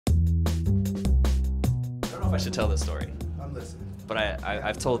if I should tell this story. I'm listening. But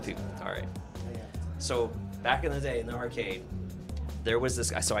I've told people. All right. So back in the day in the arcade, there was this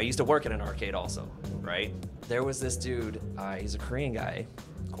guy. So I used to work at an arcade also, right? There was this dude. He's a Korean guy,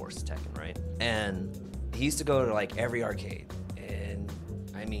 of course, Tekken, right? And he used to go to like every arcade, and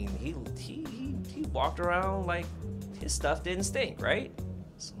I mean, he walked around like his stuff didn't stink, right?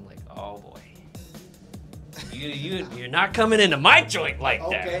 So I'm like, oh boy, you're not coming into my joint like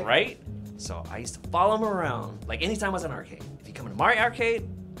that, right? So I used to follow him around. Like anytime I was in an arcade, if you come into my arcade,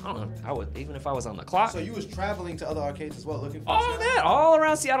 I don't know, I would, even if I was on the clock. So you was traveling to other arcades as well, looking for all that, all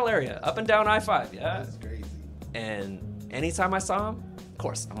around Seattle area, up and down I-5, yeah. That's crazy. And anytime I saw him, of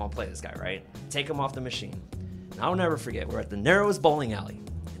course, I'm gonna play this guy, right? Take him off the machine. And I'll never forget, we're at the narrowest bowling alley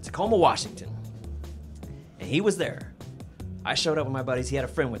in Tacoma, Washington. And he was there. I showed up with my buddies, he had a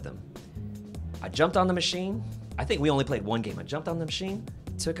friend with him. I jumped on the machine. I think we only played one game. I jumped on the machine,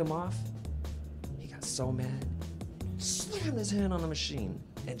 took him off. He got so mad, slammed his hand on the machine,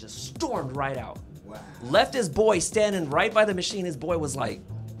 and just stormed right out. Wow. Left his boy standing right by the machine. His boy was like,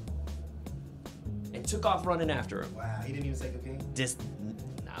 and took off running after him. Wow, he didn't even say good game?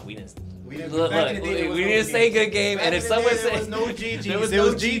 We didn't. We didn't, Look, we didn't say good game, and if someone said there was no GGs, there was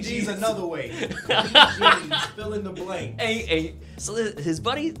no GGs. GGs another way. GGs, fill in the blank. So his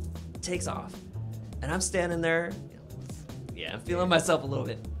buddy takes off, and I'm standing there. Yeah, I'm feeling myself a little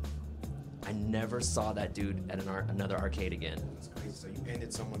bit. I never saw that dude at another arcade again. That's crazy. So you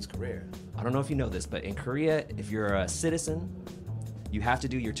ended someone's career. I don't know if you know this, but in Korea, if you're a citizen, you have to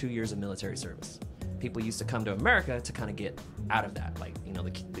do your 2 years of military service. People used to come to America to kind of get out of that, like, you know,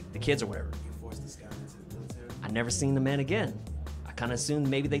 the kids or whatever. You forced this guy into the military? I never seen the man again. I kind of assumed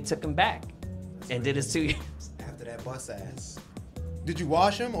maybe they took him back and did his 2 years. After that bus ass. Did you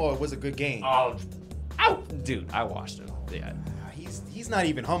wash him, or was it a good game? Oh, dude, I washed him. Yeah. He's not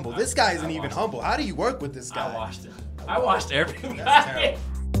even humble. This guy isn't even humble. How do you work with this guy? I washed him. I washed everybody. That's terrible.